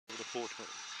to 4:20.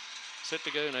 Set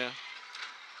to go now.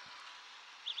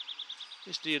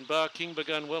 Misty and Bar King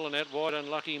begun well and out wide.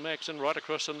 Unlucky Max and right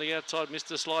across from the outside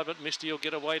Mr. Sly, but Misty will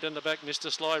get a weight in the back.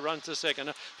 Mr. Sly runs to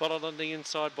second, followed on the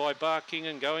inside by Bar King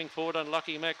and going forward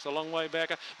Unlucky Max a long way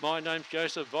back. My Name's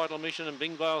Joseph, Vital Mission and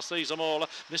Bing Vale sees them all.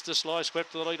 Mr. Sly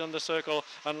swept to the lead on the circle.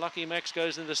 Unlucky Max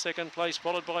goes into second place,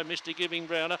 followed by Misty Giving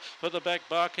Browner for the back.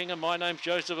 Bar King and My Name's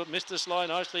Joseph, but Mr. Sly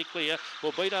nicely clear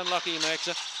will beat Unlucky Max.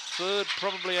 Third,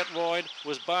 probably out wide,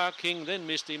 was Bar King, then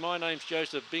Misty. My Name's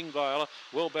Joseph, Bing Vale.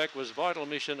 Well back was Vital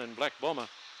Mission and Black Bomber.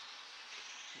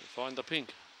 We'll find the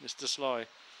pink, Mr. Sly,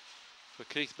 for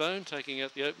Keith Bone, taking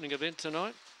out the opening event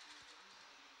tonight.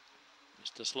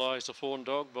 Mr. Sly is a fawn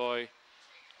dog by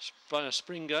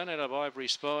Spring Gun out of Ivory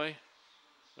Spy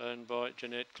and by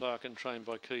Jeanette Clark and trained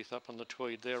by Keith up on the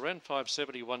Tweed there. Around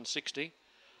 570, 160.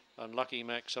 Unlucky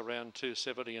Max around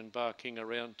 270 and Bar King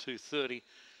around 230.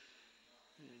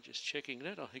 And just checking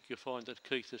that, I think you'll find that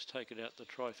Keith has taken out the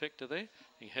trifecta there.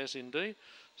 He has indeed.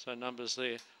 So numbers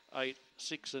there, 8,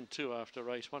 6 and 2 after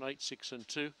race 1, 8, 6 and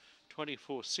 2,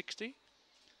 24.60.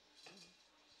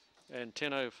 And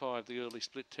 10.05, the early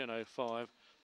split, 10.05.